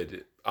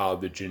bullied are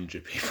the ginger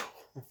people.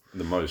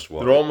 The most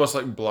white. They're almost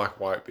like black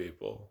white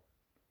people.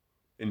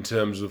 In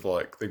terms of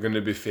like, they're going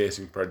to be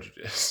facing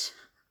prejudice.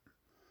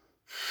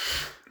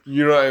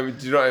 You know what I mean?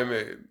 Do you know what I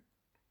mean?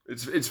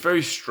 It's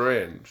very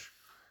strange.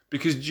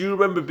 Because do you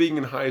remember being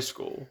in high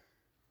school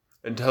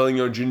and telling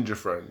your ginger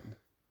friend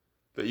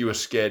that you were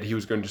scared he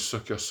was going to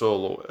suck your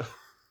soul away?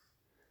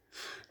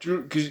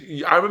 Because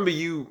I remember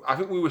I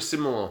think we were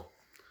similar.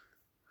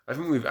 I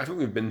think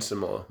we've been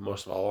similar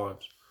most of our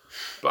lives.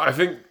 But I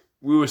think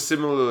we were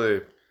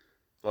similarly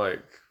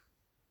like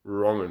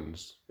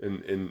wrong-uns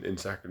in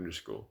secondary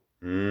school.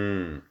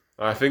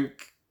 I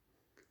think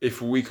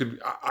if we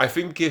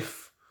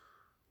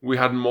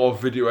had more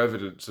video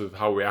evidence of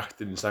how we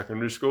acted in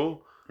secondary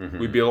school,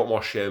 we'd be a lot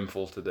more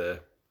shameful today.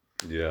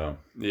 Yeah.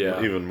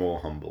 Even more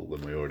humble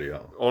than we already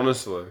are.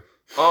 Honestly.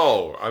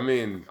 Oh, I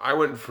mean, I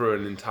went through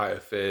an entire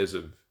phase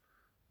of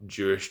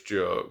Jewish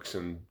jokes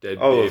and dead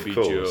baby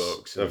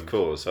jokes. Of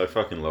course. I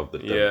fucking love the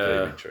dead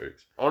baby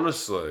jokes.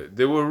 Honestly,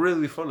 they were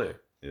really funny.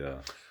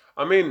 Yeah.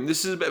 I mean,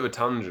 this is a bit of a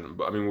tangent,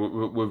 but I mean,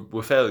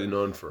 we're fairly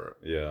known for it.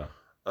 Yeah.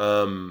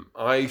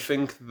 I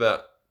think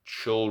that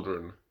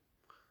children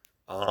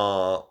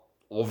are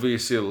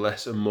obviously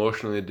less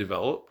emotionally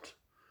developed.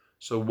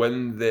 So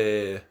when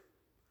they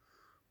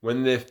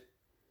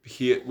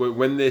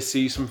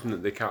see something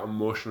that they can't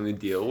emotionally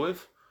deal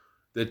with,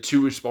 their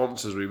two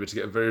responses are either to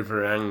get very,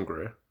 very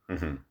angry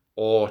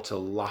or to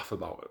laugh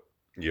about it.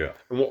 Yeah.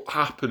 And what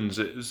happens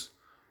is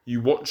you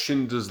watch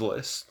Schindler's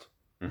List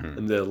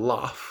and they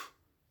laugh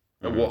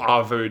at what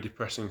are very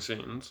depressing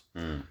scenes,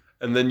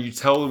 and then you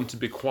tell them to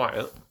be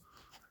quiet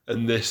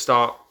and they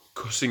start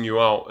cussing you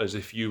out as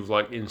if you've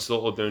like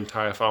insulted their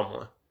entire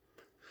family.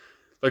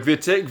 Like they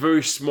take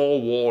very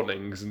small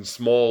warnings and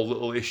small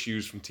little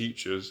issues from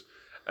teachers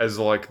as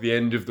like the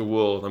end of the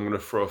world, I'm going to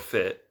throw a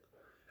fit.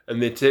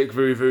 And they take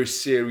very, very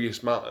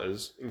serious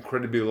matters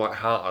incredibly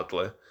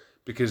lightheartedly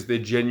because they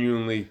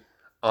genuinely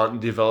aren't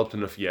developed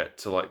enough yet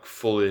to like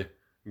fully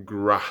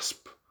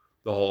grasp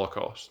the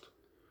Holocaust.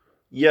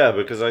 Yeah,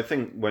 because I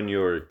think when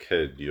you're a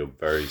kid, you're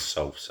very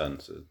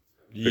self-centered.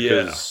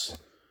 Because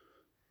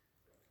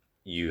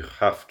you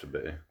have to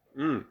be.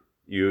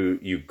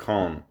 You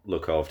can't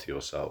look after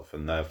yourself,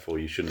 and therefore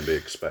you shouldn't be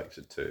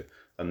expected to.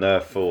 And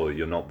therefore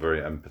you're not very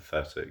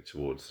empathetic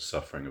towards the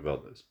suffering of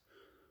others.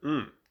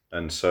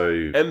 And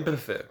so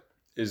empathy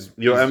is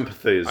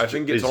empathy is. I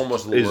think it's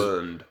almost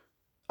learned.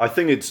 I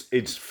think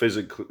it's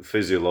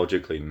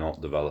physiologically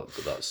not developed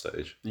at that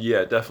stage.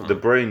 Yeah, definitely.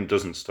 The brain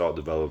doesn't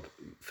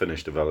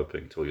finish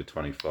developing until you're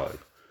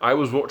 25. I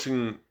was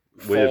watching.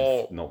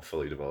 We're not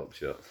fully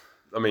developed yet.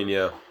 I mean,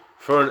 yeah.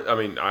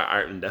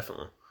 I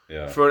definitely.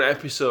 Yeah. For an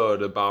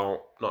episode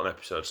about not an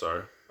episode,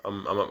 sorry.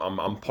 I'm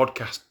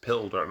podcast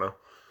pilled right now.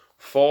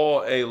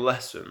 For a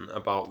lesson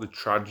about the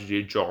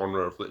tragedy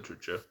genre of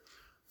literature,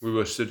 we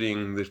were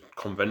studying the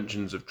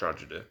conventions of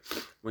tragedy.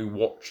 We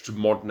watched a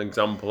modern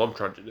example of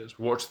tragedies.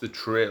 We watched the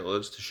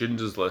trailers to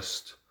Schindler's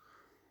List,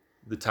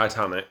 The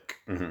Titanic,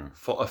 A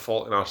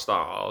Fault in Our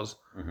Stars,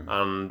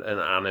 and an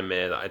anime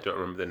that I don't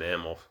remember the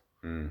name of.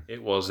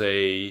 It was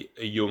a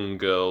young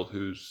girl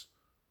whose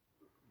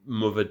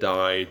mother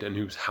died and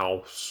whose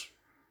house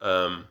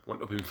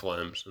went up in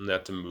flames and they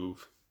had to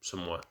move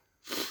somewhere.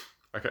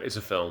 Okay, it's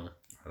a film.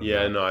 I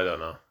don't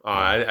know.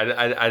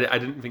 I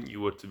didn't think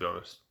you would, to be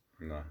honest.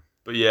 No.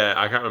 But yeah,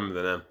 I can't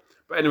remember the name.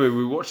 But anyway,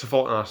 we watched A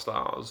Fault in Our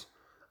Stars,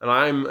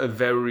 and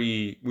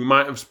we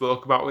might have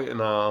spoke about it in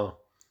our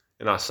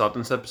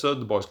sadness episode,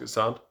 The Boys Get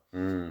Sad.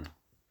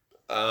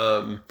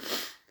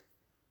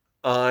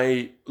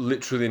 I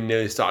literally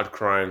nearly started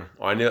crying.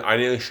 I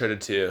nearly shed a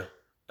tear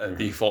at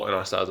the Fault in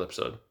Our Stars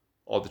episode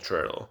or the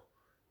trailer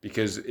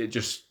because it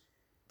just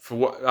I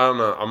don't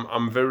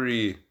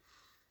know.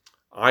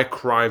 I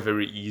cry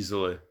very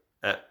easily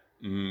at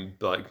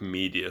like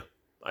media.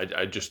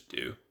 I just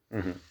do.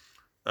 And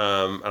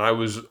I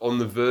was on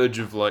the verge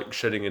of like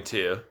shedding a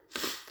tear,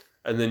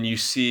 and then you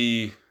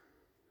see,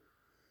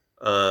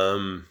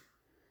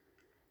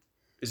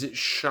 is it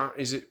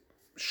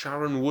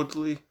Sharon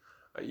Woodley?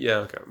 Yeah,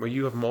 okay. Well,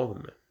 you have more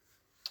than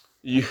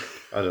me.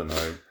 I don't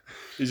know.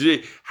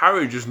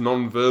 Harry just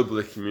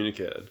non-verbally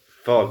communicated,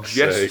 Fuck's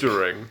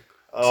gesturing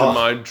to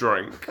my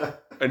drink,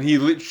 and he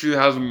literally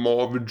has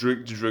more of a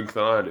drink to drink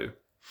than I do.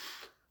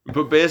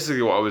 But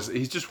basically,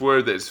 he's just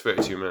worried that it's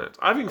 32 minutes.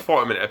 I think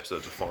 40-minute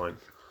episodes are fine.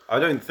 I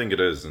don't think it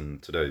is in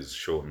today's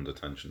shortened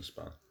attention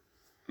span.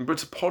 But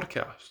it's a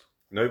podcast.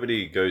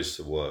 Nobody goes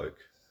to work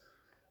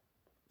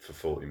for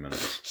 40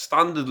 minutes.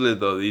 Standardly,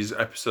 though, these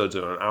episodes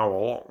are an hour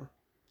long.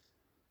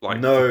 Like,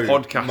 no,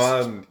 podcast.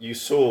 Man, you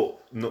saw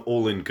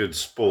All in Good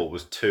Sport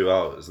was 2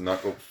 hours, and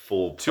that got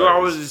 4 plays. 2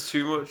 hours is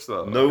too much,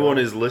 though. No one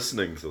is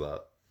listening to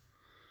that.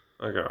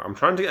 Okay, I'm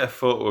trying to get a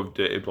photo of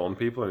dirty blonde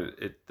people, and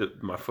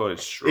my phone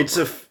is struggling.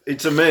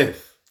 It's a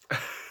myth.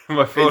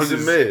 My phone it's a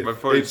myth. My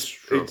phone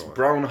it's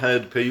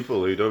brown-haired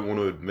people who don't want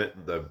to admit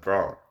that they're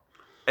brown.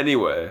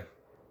 Anyway,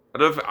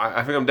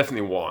 I think I'm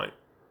definitely white.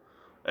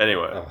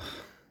 Anyway,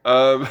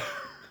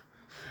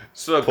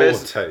 so poor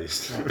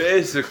taste.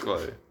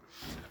 Basically,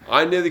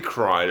 I nearly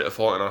cried at A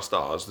Fault in Our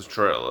Stars, the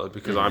trailer,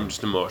 because I'm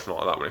just emotional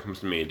like that when it comes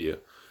to media.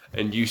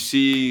 And you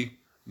see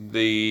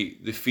the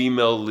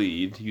female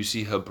lead, you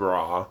see her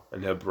bra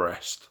and her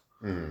breast,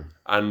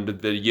 and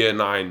the year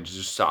 9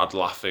 just started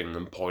laughing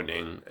and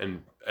pointing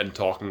and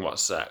talking about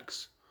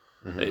sex.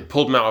 It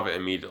pulled me out of it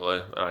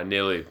immediately, and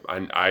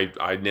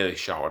I nearly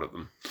shouted at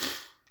them.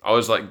 I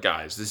was like,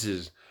 guys, this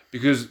is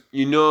because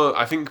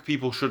I think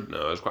people should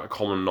know. It's quite a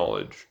common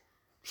knowledge.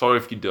 Sorry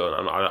if you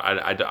don't.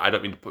 I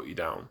don't mean to put you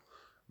down,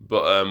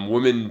 but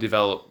women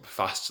develop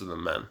faster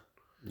than men.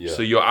 Yeah.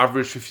 So your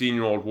average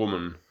 15-year-old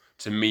woman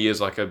to me is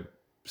like a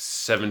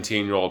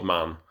 17-year-old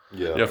man.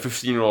 Yeah. A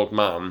 15-year-old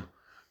man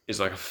is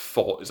like a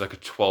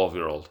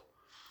 12-year-old.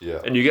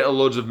 Yeah. And you get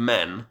loads of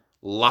men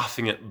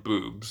laughing at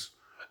boobs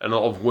and a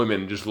lot of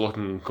women just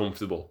looking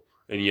uncomfortable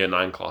in year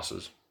 9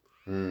 classes.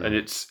 And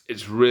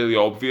it's really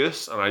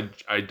obvious, and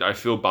I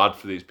feel bad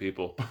for these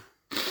people.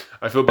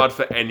 I feel bad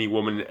for any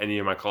woman in any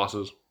of my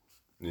classes.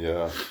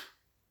 Yeah.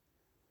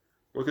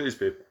 Look at these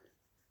people.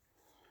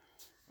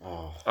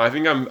 Oh. I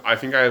think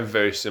I have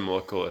very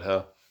similar coloured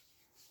hair.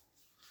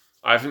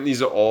 I think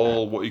these are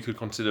all what you could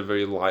consider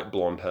very light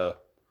blonde hair.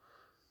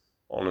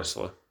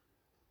 Honestly.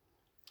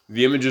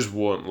 The images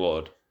won't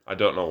load. I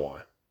don't know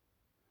why.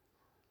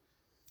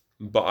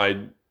 But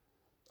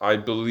I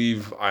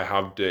believe I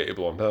have dirty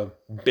blonde hair.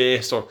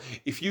 Based on...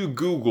 If you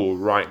Google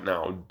right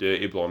now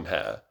dirty blonde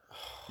hair,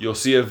 you'll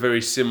see a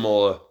very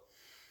similar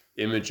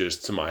images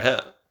to my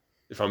hair,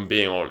 if I'm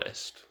being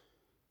honest.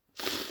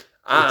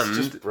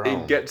 And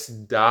it gets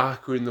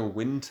darker in the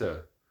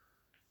winter.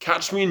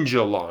 Catch me in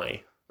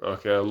July,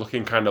 okay,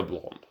 looking kind of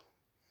blonde.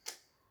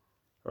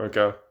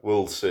 Okay?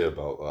 We'll see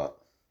about that.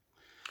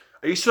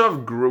 I used to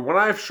have grey. When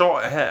I have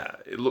short hair,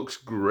 it looks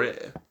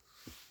grey.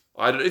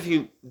 I don't know if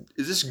you...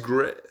 Is this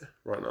grey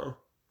right now?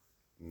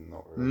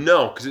 Not really.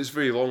 No, because it's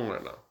very long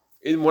right now.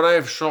 When I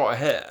have short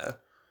hair,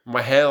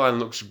 my hairline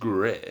looks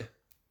grey.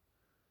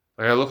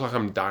 Like I look like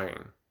I'm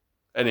dying.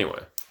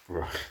 Anyway.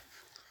 Right.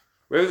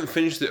 We haven't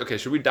finished it. Okay,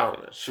 should we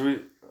down it? Should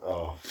we...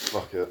 Oh,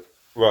 fuck it.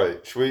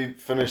 Right, should we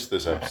finish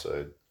this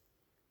episode?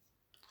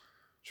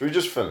 Should we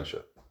just finish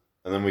it?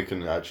 And then we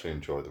can actually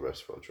enjoy the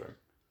rest of our drink.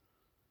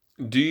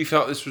 Do you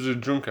feel this was a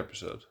drunk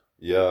episode?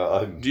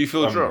 Yeah, Do you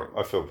feel drunk?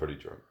 I feel pretty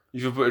drunk.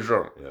 You feel pretty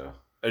drunk? Yeah.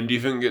 And do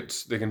you think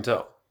they can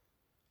tell?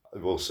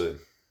 We'll see.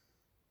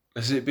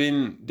 Has it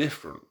been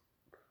different?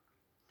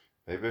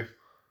 Maybe.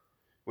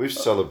 We've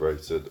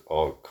celebrated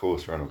our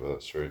quarter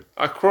anniversary.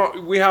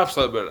 We have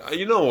celebrated.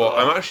 You know what?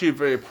 I'm actually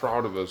very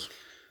proud of us.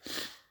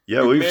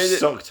 Yeah, we've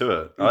stuck to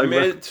it. We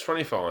made it to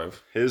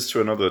 25. Here's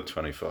to another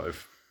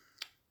 25.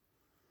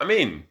 I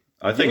mean...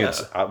 I think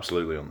it's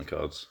absolutely on the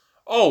cards.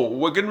 Oh,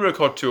 we're going to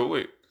record 2 a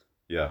week.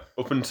 Yeah.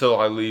 Up until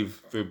I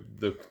leave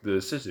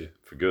the city.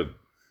 For good.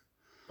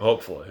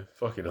 Hopefully.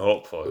 Fucking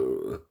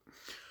hopefully.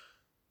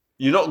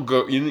 You're not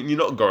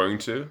going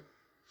to.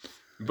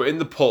 But in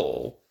the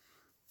poll,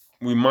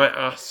 we might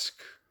ask...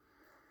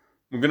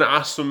 We're going to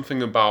ask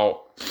something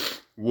about...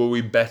 Were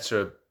we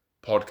better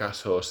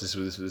podcast hosts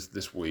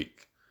this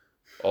week?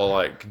 Or,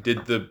 like,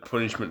 did the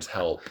punishments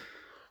help?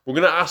 We're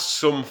going to ask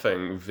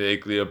something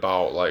vaguely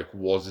about, like,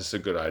 was this a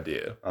good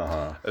idea?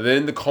 Uh-huh. And then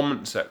in the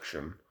comment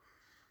section,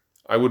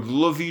 I would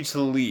love you to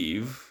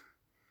leave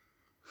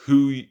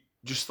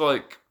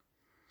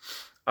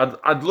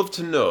I'd love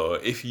to know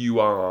if you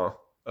are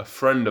a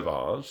friend of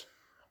ours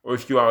or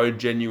if you are a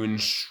genuine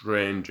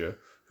stranger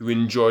who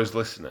enjoys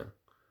listening.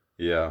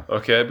 Yeah.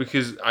 Okay?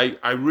 Because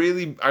I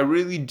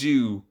really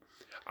do.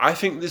 I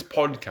think this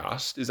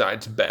podcast is at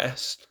its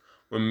best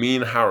when me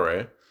and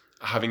Harry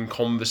are having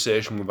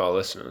conversation with our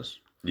listeners.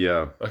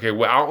 Yeah. Okay,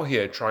 we're out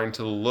here trying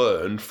to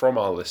learn from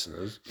our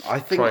listeners. I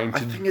think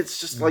it's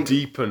just like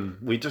deepen.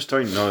 We just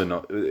don't know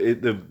enough.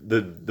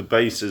 The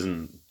base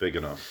isn't big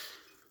enough.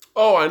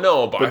 Oh, I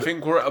know, but I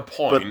think we're at a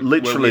point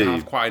literally, where we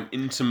have quite an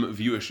intimate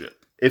viewership.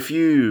 If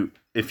you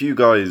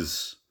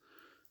guys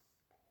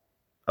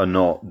are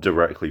not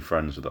directly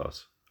friends with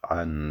us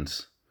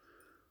and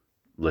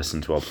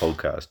listen to our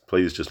podcast,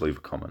 please just leave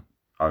a comment.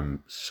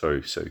 I'm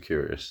so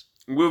curious.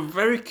 We're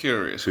very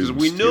curious because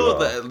we know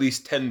that at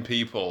least 10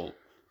 people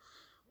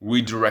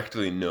we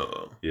directly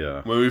know.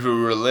 Yeah. We're either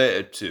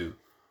related to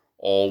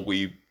or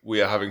we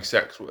are having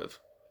sex with.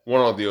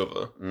 One or the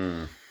other.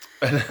 Mm.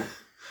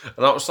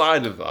 And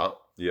outside of that,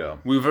 yeah,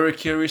 we're very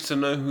curious to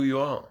know who you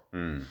are.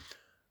 Mm.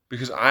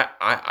 Because I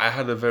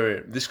had a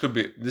very... This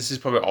is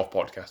probably off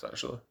podcast,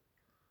 actually.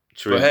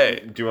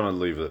 Hey, do you want to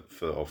leave it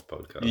for off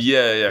podcast?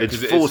 Yeah. It's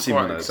 40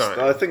 minutes.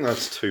 Exciting. I think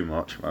that's too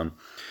much, man.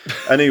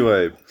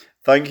 Anyway,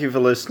 thank you for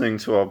listening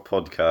to our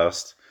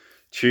podcast.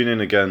 Tune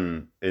in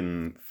again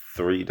in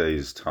 3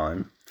 days'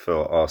 time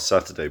for our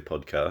Saturday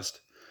podcast.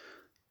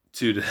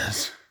 2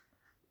 days.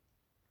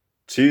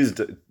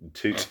 Tuesday.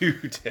 2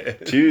 days.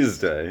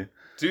 Tuesday.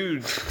 2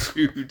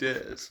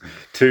 days.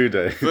 2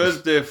 days.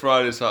 Thursday,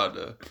 Friday,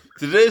 Saturday.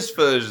 Today's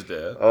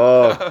Thursday.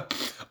 Oh.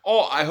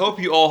 Oh, I hope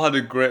you all had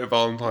a great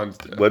Valentine's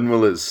Day. When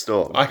will it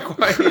stop? I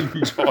quite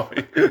enjoy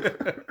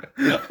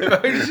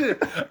it.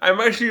 I'm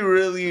actually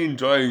really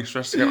enjoying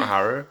stressing out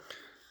Harry.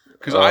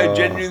 Because I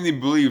genuinely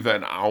believe that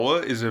an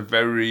hour is a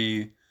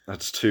very...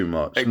 That's too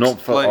much. Not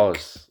for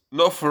us.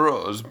 Not for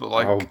us, but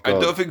like, I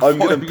don't think I'm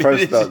going to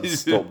press that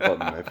is... stop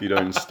button if you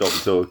don't stop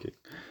talking.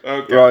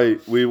 Okay.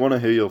 Right, we want to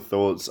hear your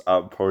thoughts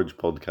at Porridge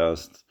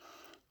Podcast.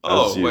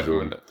 As usual. Wait a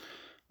minute.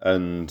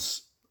 And...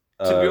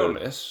 to be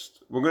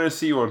honest, we're going to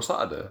see you on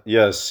Saturday.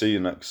 Yeah, see you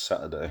next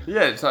Saturday.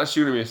 Yeah, it's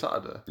actually going to be a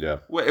Saturday. Yeah.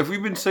 Wait, have we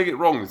been saying it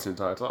wrong this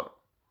entire time?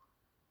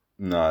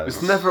 No.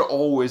 It's never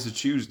always a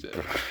Tuesday.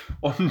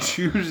 On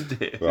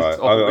Tuesday. Right, I'm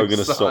going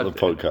to stop the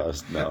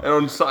podcast now. And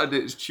on Saturday,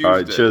 it's Tuesday.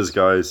 Alright, cheers,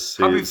 guys.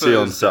 See you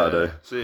on Saturday. See you.